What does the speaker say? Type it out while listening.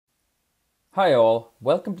Hi all,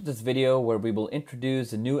 welcome to this video where we will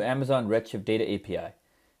introduce the new Amazon Redshift Data API.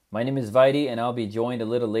 My name is Vaidi and I'll be joined a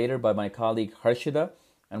little later by my colleague Harshida,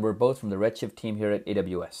 and we're both from the Redshift team here at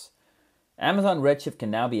AWS. Amazon Redshift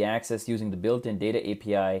can now be accessed using the built-in Data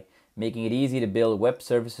API, making it easy to build web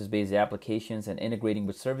services-based applications and integrating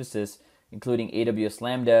with services including AWS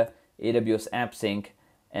Lambda, AWS AppSync,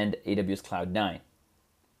 and AWS Cloud9.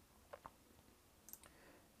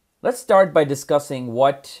 Let's start by discussing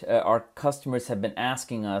what our customers have been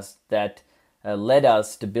asking us that led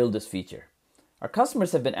us to build this feature. Our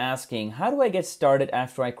customers have been asking, how do I get started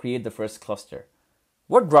after I create the first cluster?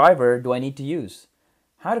 What driver do I need to use?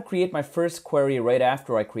 How to create my first query right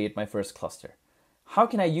after I create my first cluster? How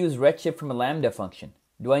can I use Redshift from a Lambda function?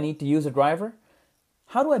 Do I need to use a driver?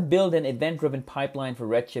 How do I build an event-driven pipeline for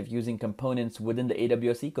Redshift using components within the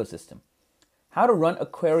AWS ecosystem? How to run a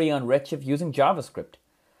query on Redshift using JavaScript?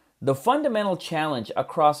 The fundamental challenge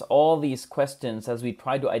across all these questions as we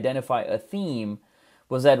tried to identify a theme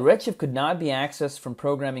was that Redshift could not be accessed from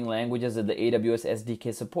programming languages that the AWS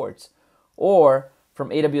SDK supports, or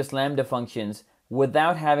from AWS Lambda functions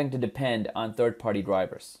without having to depend on third-party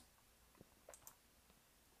drivers.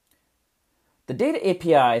 The Data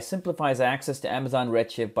API simplifies access to Amazon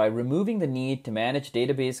Redshift by removing the need to manage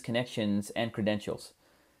database connections and credentials.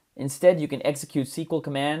 Instead, you can execute SQL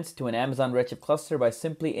commands to an Amazon Redshift cluster by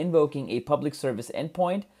simply invoking a public service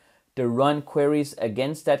endpoint to run queries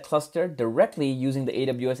against that cluster directly using the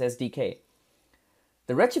AWS SDK.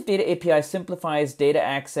 The Redshift Data API simplifies data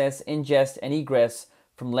access, ingest, and egress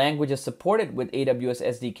from languages supported with AWS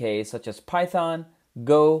SDK such as Python,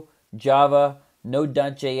 Go, Java,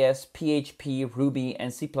 Node.js, PHP, Ruby,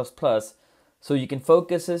 and C++, so you can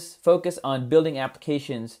focus on building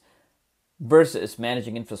applications versus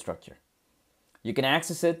managing infrastructure. You can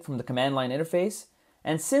access it from the command line interface,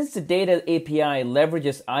 and since the Data API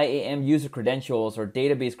leverages IAM user credentials or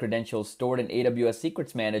database credentials stored in AWS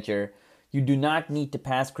Secrets Manager, you do not need to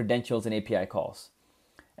pass credentials in API calls.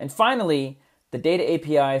 And finally, the Data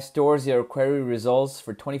API stores your query results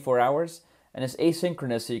for 24 hours and is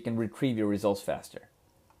asynchronous so you can retrieve your results faster.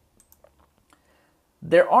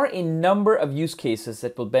 There are a number of use cases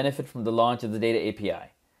that will benefit from the launch of the Data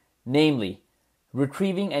API. Namely,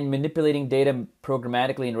 retrieving and manipulating data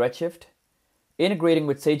programmatically in Redshift, integrating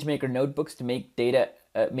with SageMaker notebooks to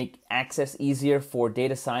make access easier for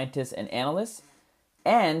data scientists and analysts,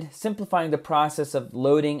 and simplifying the process of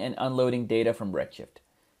loading and unloading data from Redshift.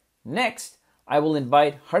 Next, I will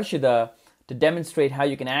invite Harshida to demonstrate how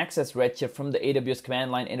you can access Redshift from the AWS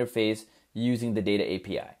command line interface using the Data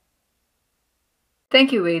API.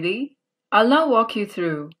 Thank you, Vaidi. I'll now walk you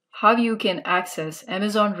through how you can access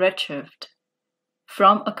Amazon Redshift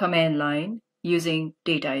from a command line using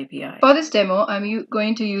Data API. For this demo, I'm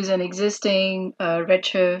going to use an existing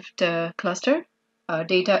Redshift cluster,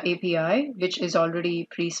 Data API, which is already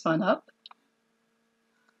pre-spun up.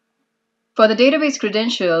 For the database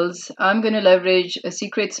credentials, I'm going to leverage a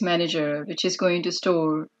secrets manager, which is going to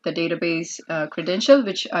store the database credential,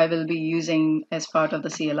 which I will be using as part of the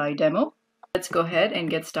CLI demo. Let's go ahead and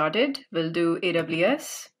get started. We'll do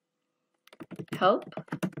AWS help,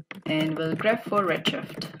 and we'll grep for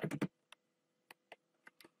Redshift.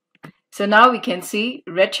 So now we can see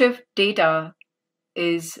Redshift data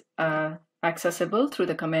is accessible through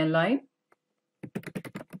the command line.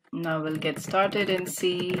 Now we'll get started and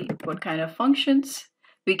see what kind of functions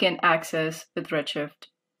we can access with Redshift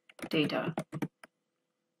data.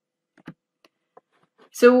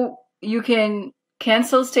 So you can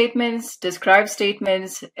cancel statements, describe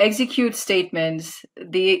statements, execute statements.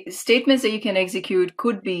 The statements that you can execute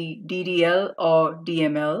could be DDL or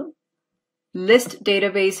DML, list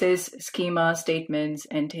databases, schema, statements,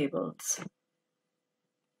 and tables.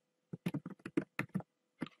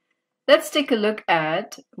 Let's take a look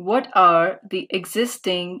at what are the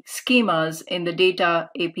existing schemas in the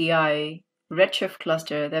Data API Redshift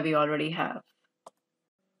cluster that we already have.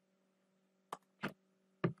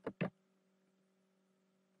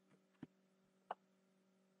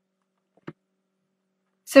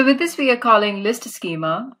 So with this, we are calling list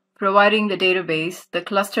schema, providing the database, the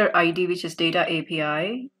cluster ID, which is Data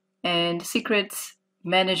API, and secrets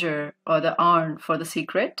manager, or the ARN for the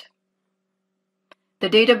secret. The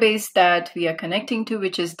database that we are connecting to,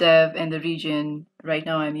 which is dev, and the region, right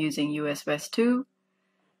now I'm using US West 2.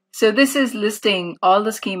 So this is listing all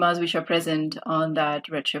the schemas which are present on that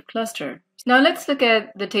Redshift cluster. Now let's look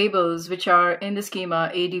at the tables which are in the schema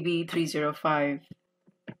ADB 305.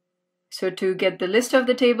 So to get the list of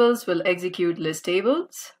the tables, we'll execute list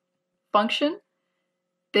tables function.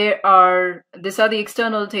 these are the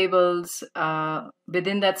external tables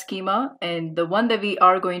within that schema, and the one that we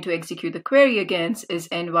are going to execute the query against is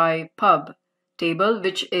nypub table,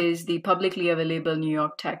 which is the publicly available New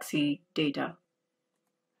York taxi data.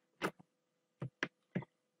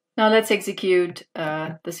 Now let's execute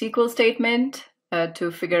the SQL statement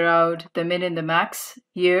to figure out the min and the max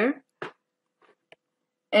year.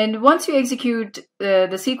 And once you execute the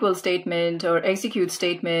SQL statement or execute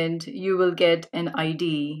statement, you will get an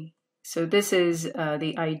ID. So this is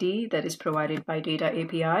the ID that is provided by Data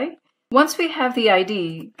API. Once we have the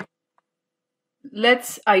ID,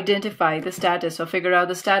 let's identify the status or figure out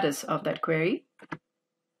the status of that query.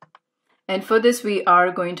 And for this, we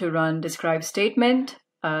are going to run describe statement.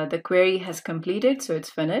 The query has completed, so it's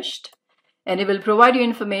finished. And it will provide you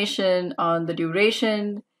information on the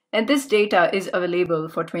duration, and this data is available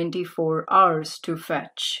for 24 hours to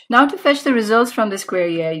fetch. Now to fetch the results from this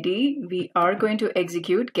query ID, we are going to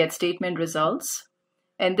execute get statement results.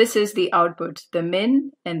 And this is the output, the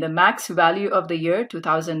min and the max value of the year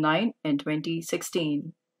 2009 and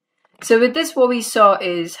 2016. So with this, what we saw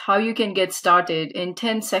is how you can get started in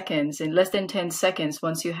 10 seconds, in less than 10 seconds,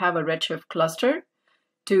 once you have a Redshift cluster,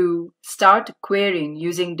 to start querying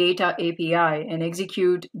using Data API and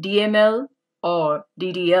execute DML or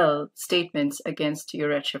DDL statements against your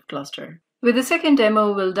Redshift cluster. With the second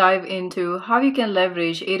demo, we'll dive into how you can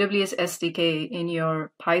leverage AWS SDK in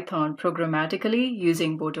your Python programmatically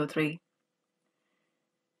using Boto3.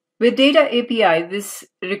 With Data API, this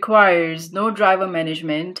requires no driver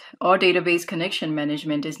management or database connection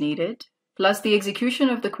management is needed. Plus, the execution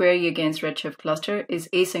of the query against Redshift cluster is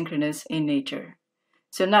asynchronous in nature.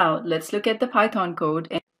 So now let's look at the Python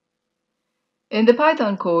code. In the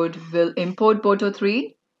Python code, we'll import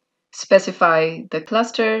Boto3, specify the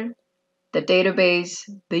cluster, the database,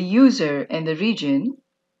 the user, and the region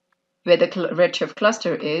where the Redshift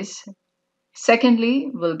cluster is. Secondly,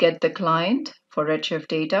 we'll get the client for Redshift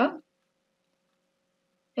data,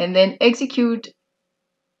 and then execute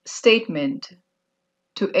statement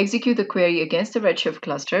to execute the query against the Redshift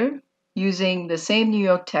cluster using the same New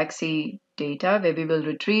York taxi data, where we will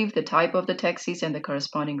retrieve the type of the taxis and the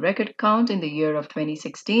corresponding record count in the year of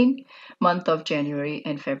 2016, month of January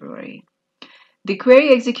and February. The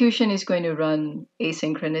query execution is going to run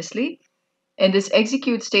asynchronously, and this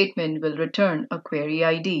execute statement will return a query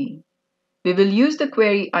ID. We will use the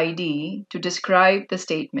query ID to describe the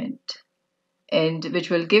statement, and which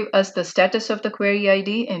will give us the status of the query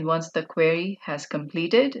ID, and once the query has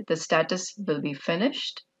completed, the status will be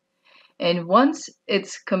finished. And once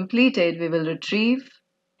it's completed, we will retrieve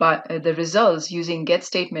the results using get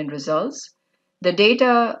statement results. The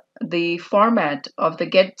data, the format of the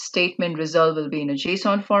get statement result will be in a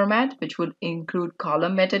JSON format, which would include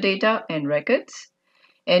column metadata and records.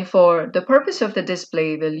 And for the purpose of the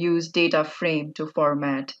display, we'll use data frame to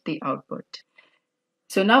format the output.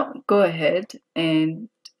 So now go ahead and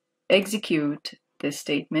execute this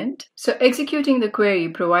statement. So executing the query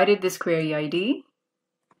provided this query ID.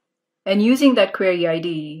 And using that query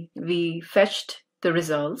ID, we fetched the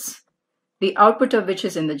results, the output of which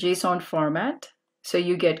is in the JSON format. So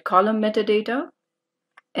you get column metadata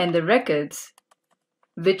and the records,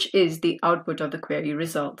 which is the output of the query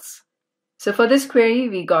results. So for this query,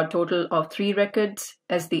 we got a total of 3 records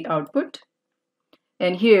as the output.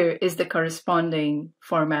 And here is the corresponding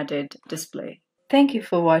formatted display. Thank you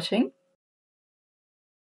for watching.